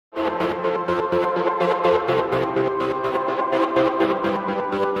Second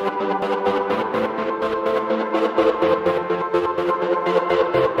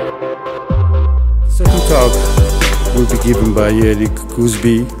talk will be given by Eric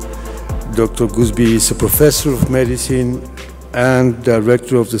GOOSBY. Dr. GOOSBY is a professor of medicine and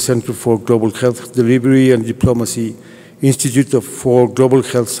director of the Center for Global Health Delivery and Diplomacy, Institute for Global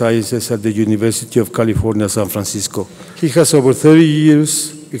Health Sciences at the University of California, San Francisco. He has over 30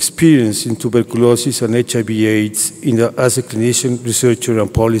 years experience in tuberculosis and HIV/AIDS as a clinician, researcher,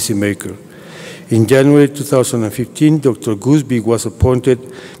 and policymaker. In January 2015, Dr. GOOSBY was appointed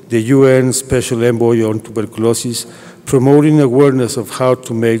the UN Special Envoy on Tuberculosis, promoting awareness of how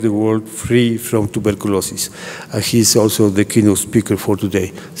to make the world free from tuberculosis. He is also the keynote speaker for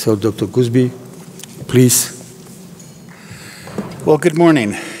today. So, Dr. GOOSBY, please. Well, good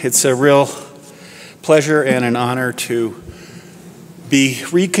morning. It's a real pleasure and an honor to be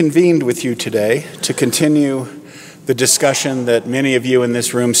reconvened with you today to continue the discussion that many of you in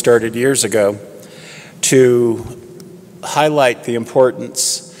this room started years ago to highlight the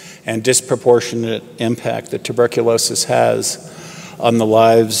importance and disproportionate impact that tuberculosis has on the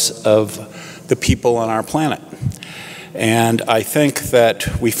lives of the people on our planet. And I think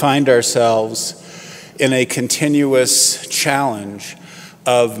that we find ourselves in a continuous challenge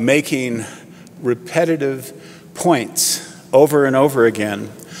of making repetitive points over and over again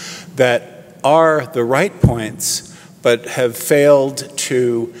that are the right points, but have failed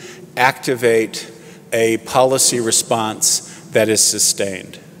to activate a policy response that is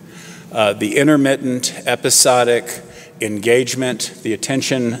sustained. The intermittent, episodic engagement, the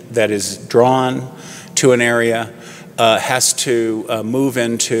attention that is drawn to an area has to move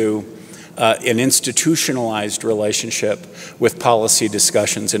into an institutionalized relationship with policy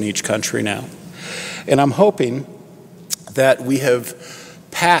discussions in each country now. And I'm hoping that we have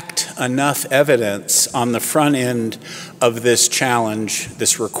packed enough evidence on the front end of this challenge,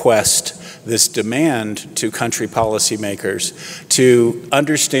 this request, this demand to country policymakers to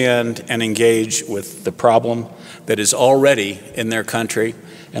understand and engage with the problem that is already in their country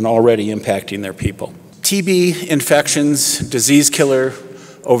and already impacting their people. TB infections, disease killer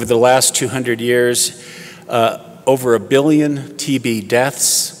over the last 200 years, over 1 billion TB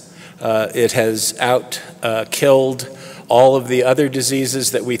deaths. It has killed all of the other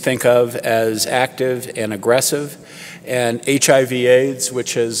diseases that we think of as active and aggressive. And HIV/AIDS,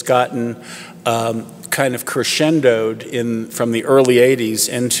 which has gotten kind of crescendoed from the early 80s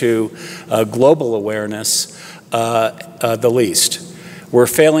into global awareness, the least. We're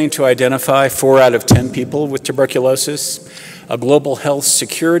failing to identify 4 out of 10 people with tuberculosis. A global health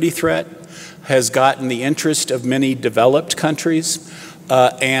security threat has gotten the interest of many developed countries.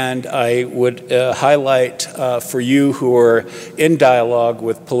 And I would highlight for you who are in dialogue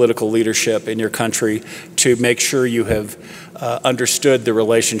with political leadership in your country to make sure you have understood the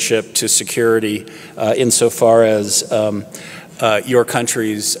relationship to security insofar as your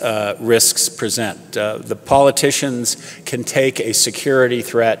country's risks present. The politicians can take a security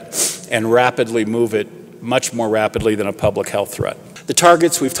threat and rapidly move it much more rapidly than a public health threat. The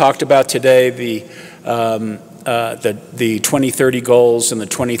targets we've talked about today, the 2030 goals and the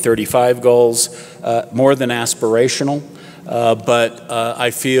 2035 goals, more than aspirational, but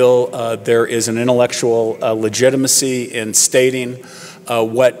I feel there is an intellectual legitimacy in stating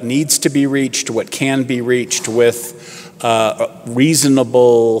what needs to be reached, what can be reached with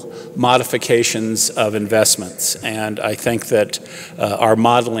reasonable modifications of investments. And I think that our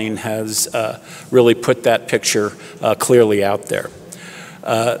modeling has really put that picture clearly out there.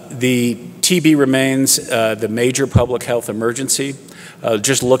 The TB remains the major public health emergency.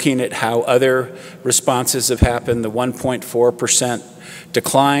 Just looking at how other responses have happened, the 1.4%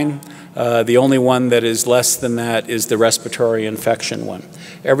 decline, the only one that is less than that is the respiratory infection one.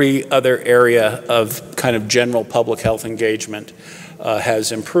 Every other area of kind of general public health engagement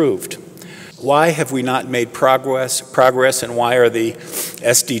has improved. Why have we not made progress, and why are the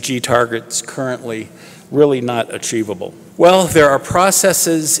SDG targets currently really not achievable? Well, there are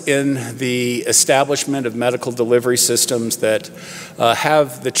processes in the establishment of medical delivery systems that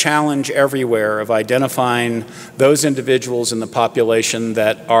have the challenge everywhere of identifying those individuals in the population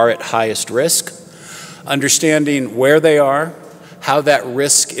that are at highest risk, understanding where they are, how that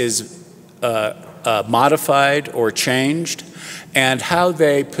risk is modified or changed, and how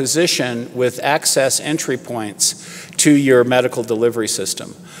they position with access entry points to your medical delivery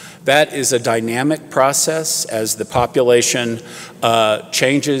system. That is a dynamic process as the population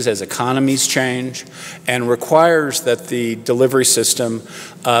changes, as economies change, and requires that the delivery system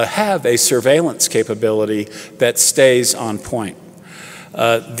have a surveillance capability that stays on point.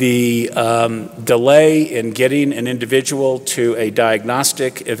 The delay in getting an individual to a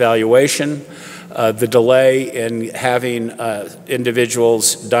diagnostic evaluation, the delay in having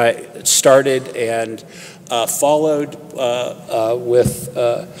individuals started and followed with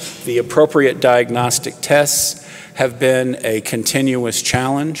the appropriate diagnostic tests have been a continuous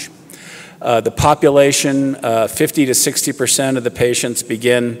challenge. The population, 50 to 60% of the patients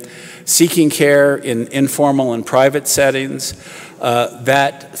begin seeking care in informal and private settings.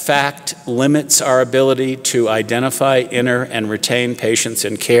 That fact limits our ability to identify, enter, and retain patients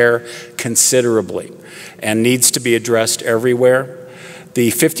in care considerably and needs to be addressed everywhere. The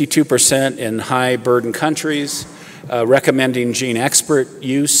 52% in high-burden countries recommending gene expert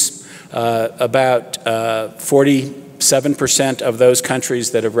use, about 47% of those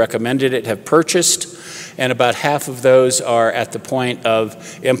countries that have recommended it have purchased, and about half of those are at the point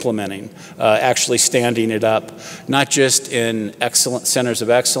of implementing, actually standing it up, not just in centers of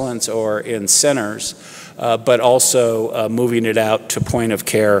excellence or in centers, but also moving it out to point of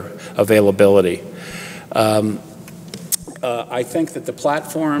care availability. I think that the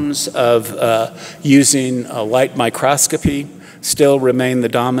platforms of using light microscopy still remain the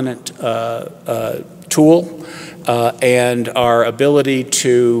dominant tool, and our ability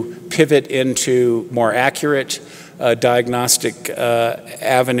to pivot into more accurate diagnostic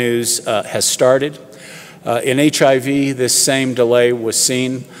avenues has started. In HIV, this same delay was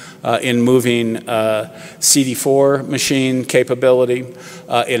seen in moving CD4 machine capability,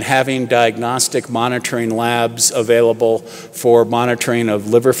 in having diagnostic monitoring labs available for monitoring of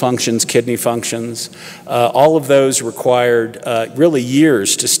liver functions, kidney functions. All of those required really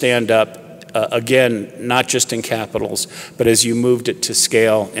years to stand up, again, not just in capitals, but as you moved it to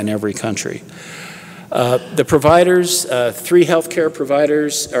scale in every country. The providers, 3 healthcare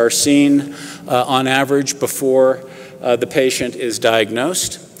providers are seen on average before the patient is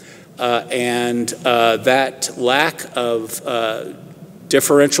diagnosed. And that lack of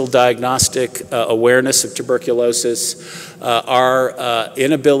differential diagnostic awareness of tuberculosis, our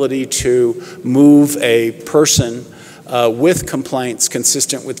inability to move a person with complaints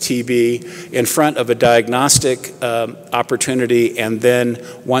consistent with TB in front of a diagnostic opportunity, and then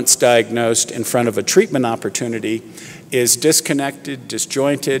once diagnosed in front of a treatment opportunity, is disconnected,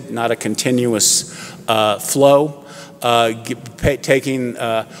 disjointed, not a continuous flow. Taking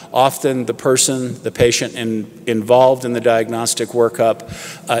often the patient involved in the diagnostic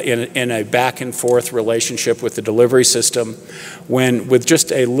workup in a back and forth relationship with the delivery system, when with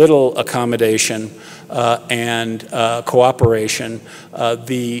just a little accommodation and cooperation,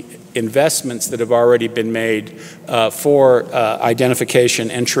 the investments that have already been made for identification,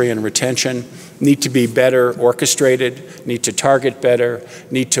 entry, and retention need to be better orchestrated, need to target better,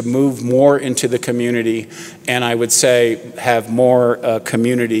 need to move more into the community, and I would say have more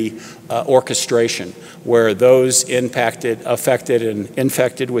community orchestration, where those affected, and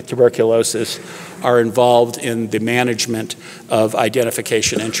infected with tuberculosis are involved in the management of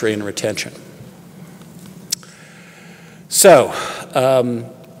identification, entry, and retention. So,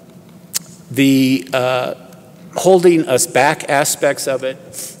 holding us back aspects of it,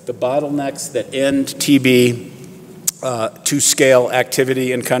 the bottlenecks that end TB to scale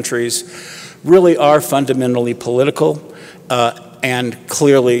activity in countries, really are fundamentally political and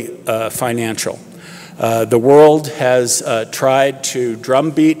clearly financial. The world has tried to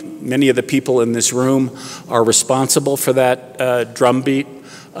drumbeat. Many of the people in this room are responsible for that drumbeat,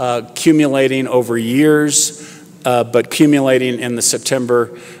 accumulating over years, but accumulating in the September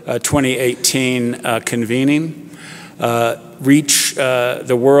 2018 convening.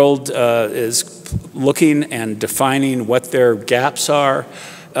 The world is looking and defining what their gaps are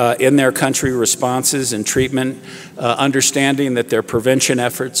in their country responses and treatment, understanding that their prevention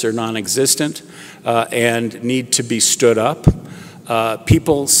efforts are non-existent and need to be stood up.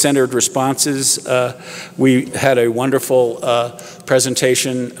 People-centered responses. We had a wonderful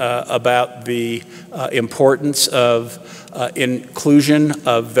presentation about the importance of inclusion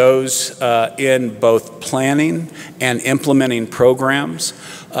of those in both planning and implementing programs.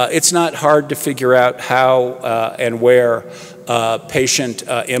 It's not hard to figure out how and where patient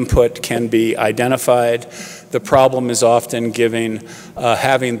input can be identified. The problem is often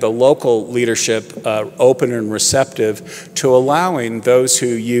having the local leadership open and receptive to allowing those who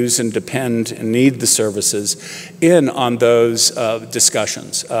use and depend and need the services in on those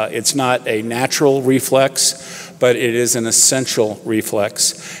discussions. It's not a natural reflex, but it is an essential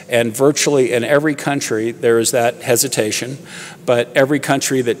reflex. And virtually in every country, there is that hesitation, but every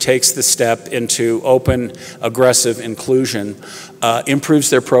country that takes the step into open, aggressive inclusion improves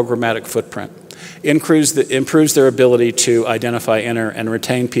their programmatic footprint. improves their ability to identify, enter, and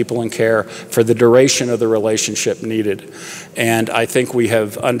retain people in care for the duration of the relationship needed. And I think we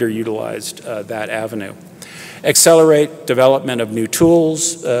have underutilized that avenue. Accelerate development of new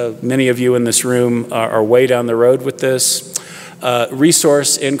tools. Many of you in this room are way down the road with this.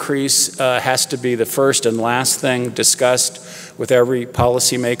 Resource increase has to be the first and last thing discussed with every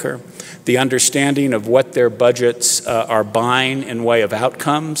policymaker. The understanding of what their budgets are buying in way of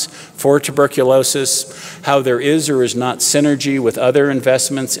outcomes for tuberculosis, how there is or is not synergy with other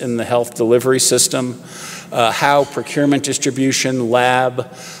investments in the health delivery system, how procurement, distribution,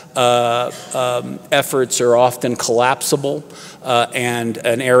 lab efforts are often collapsible, and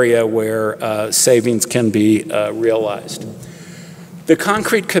an area where savings can be realized. The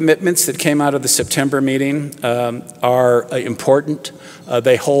concrete commitments that came out of the September meeting are important.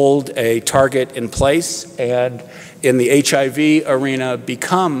 They hold a target in place, and in the HIV arena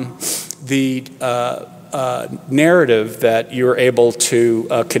become the narrative that you're able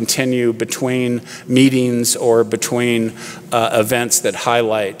to continue between meetings or between events that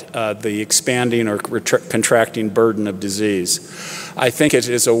highlight the expanding or contracting burden of disease. I think it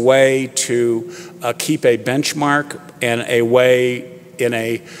is a way to keep a benchmark and a way in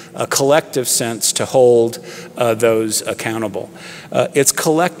a collective sense to hold those accountable. It's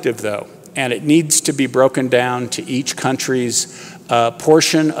collective though, and it needs to be broken down to each country's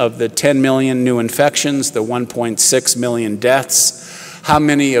portion of the 10 million new infections, the 1.6 million deaths. How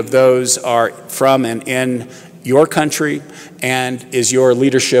many of those are from and in your country, and is your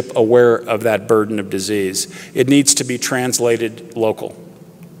leadership aware of that burden of disease? It needs to be translated local.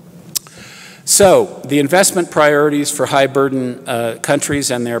 So the investment priorities for high burden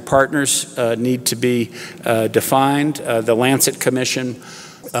countries and their partners need to be defined. The Lancet Commission,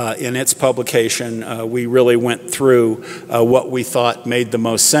 in its publication, we really went through what we thought made the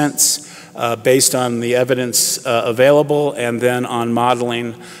most sense based on the evidence available and then on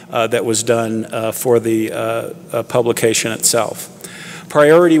modeling that was done for the publication itself.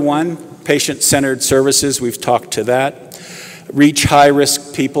 Priority 1, patient-centered services, we've talked to that. Reach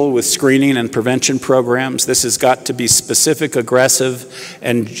high-risk people with screening and prevention programs. This has got to be specific, aggressive,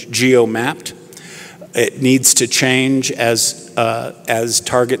 and geo-mapped. It needs to change as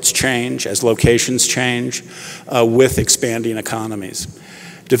targets change, as locations change, with expanding economies.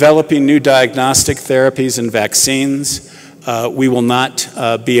 Developing new diagnostic therapies and vaccines. We will not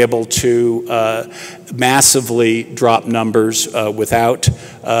be able to massively drop numbers without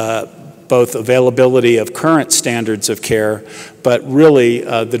both availability of current standards of care, but really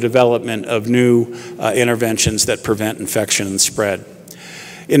the development of new interventions that prevent infection and spread.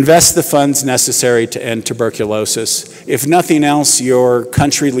 Invest the funds necessary to end tuberculosis. If nothing else, your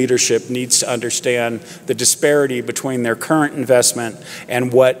country leadership needs to understand the disparity between their current investment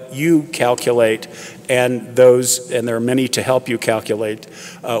and what you calculate, and there are many to help you calculate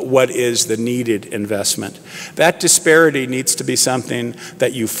what is the needed investment. That disparity needs to be something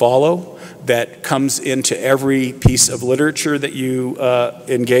that you follow, that comes into every piece of literature that you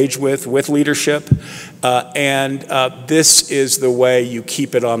engage with leadership, and this is the way you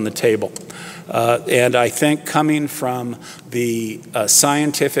keep it on the table. And I think coming from the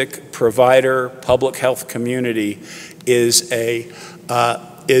scientific provider, public health community is a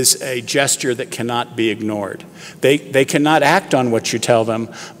gesture that cannot be ignored. They cannot act on what you tell them,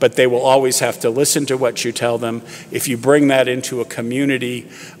 but they will always have to listen to what you tell them. If you bring that into a community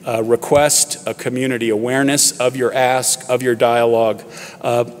request, a community awareness of your ask, of your dialogue,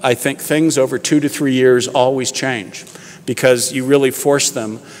 I think things over 2 to 3 years always change, because you really force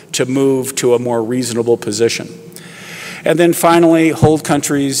them to move to a more reasonable position. And then finally, hold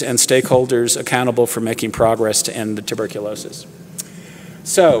countries and stakeholders accountable for making progress to end the tuberculosis.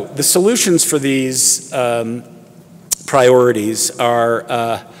 So the solutions for these priorities are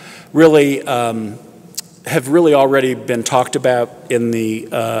have really already been talked about in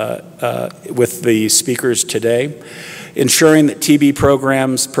with the speakers today. Ensuring that TB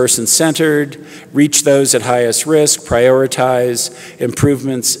programs, person-centered, reach those at highest risk, prioritize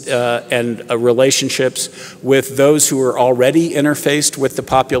improvements and relationships with those who are already interfaced with the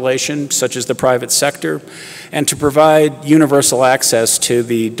population, such as the private sector, and to provide universal access to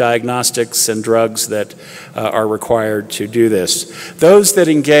the diagnostics and drugs that are required to do this. Those that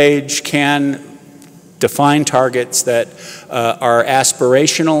engage can define targets that are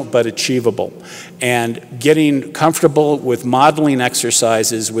aspirational but achievable, and getting comfortable with modeling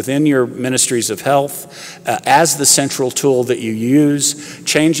exercises within your ministries of health as the central tool that you use,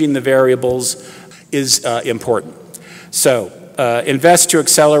 changing the variables is important. So invest to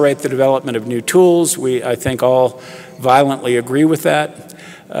accelerate the development of new tools. I think all violently agree with that.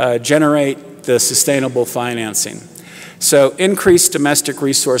 Generate the sustainable financing. So increased domestic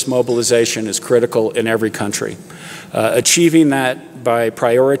resource mobilization is critical in every country. Achieving that by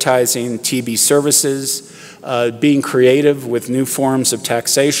prioritizing TB services, being creative with new forms of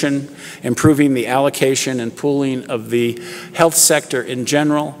taxation, improving the allocation and pooling of the health sector in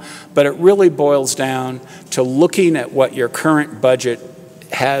general, but it really boils down to looking at what your current budget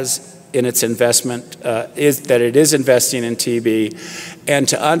has in its investment, is that it is investing in TB, and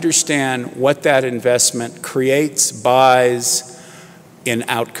to understand what that investment creates, buys in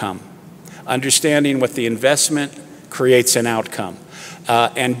outcome. Understanding what the investment creates an outcome.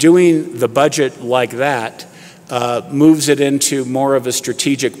 And doing the budget like that moves it into more of a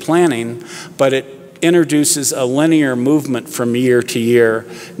strategic planning, but it introduces a linear movement from year to year,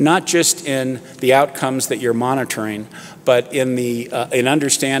 not just in the outcomes that you're monitoring, but in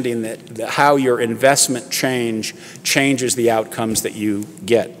understanding that how your investment changes the outcomes that you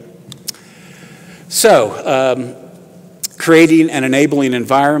get. So, creating an enabling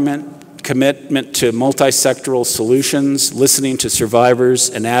environment, commitment to multi-sectoral solutions, listening to survivors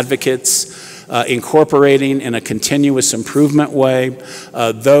and advocates, incorporating in a continuous improvement way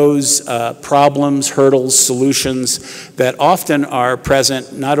those problems, hurdles, solutions that often are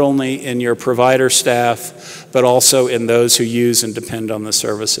present not only in your provider staff, but also in those who use and depend on the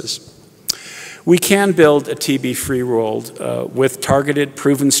services. We can build a TB-free world with targeted,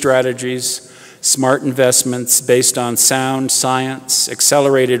 proven strategies, smart investments based on sound science,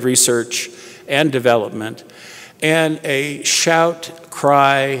 accelerated research and development, and a shout,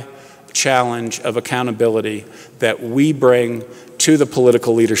 cry, challenge of accountability that we bring to the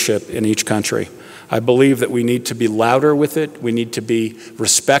political leadership in each country. I believe that we need to be louder with it. We need to be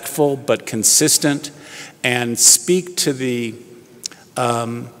respectful but consistent and speak to the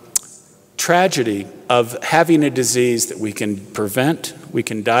tragedy of having a disease that we can prevent, we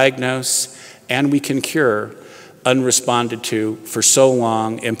can diagnose, and we can cure unresponded to for so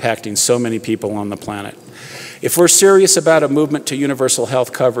long, impacting so many people on the planet. If we're serious about a movement to universal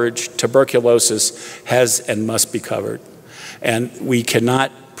health coverage, tuberculosis has and must be covered. And we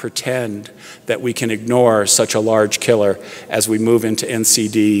cannot pretend that we can ignore such a large killer as we move into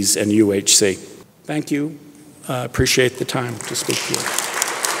NCDs and UHC. Thank you. Appreciate the time to speak to you.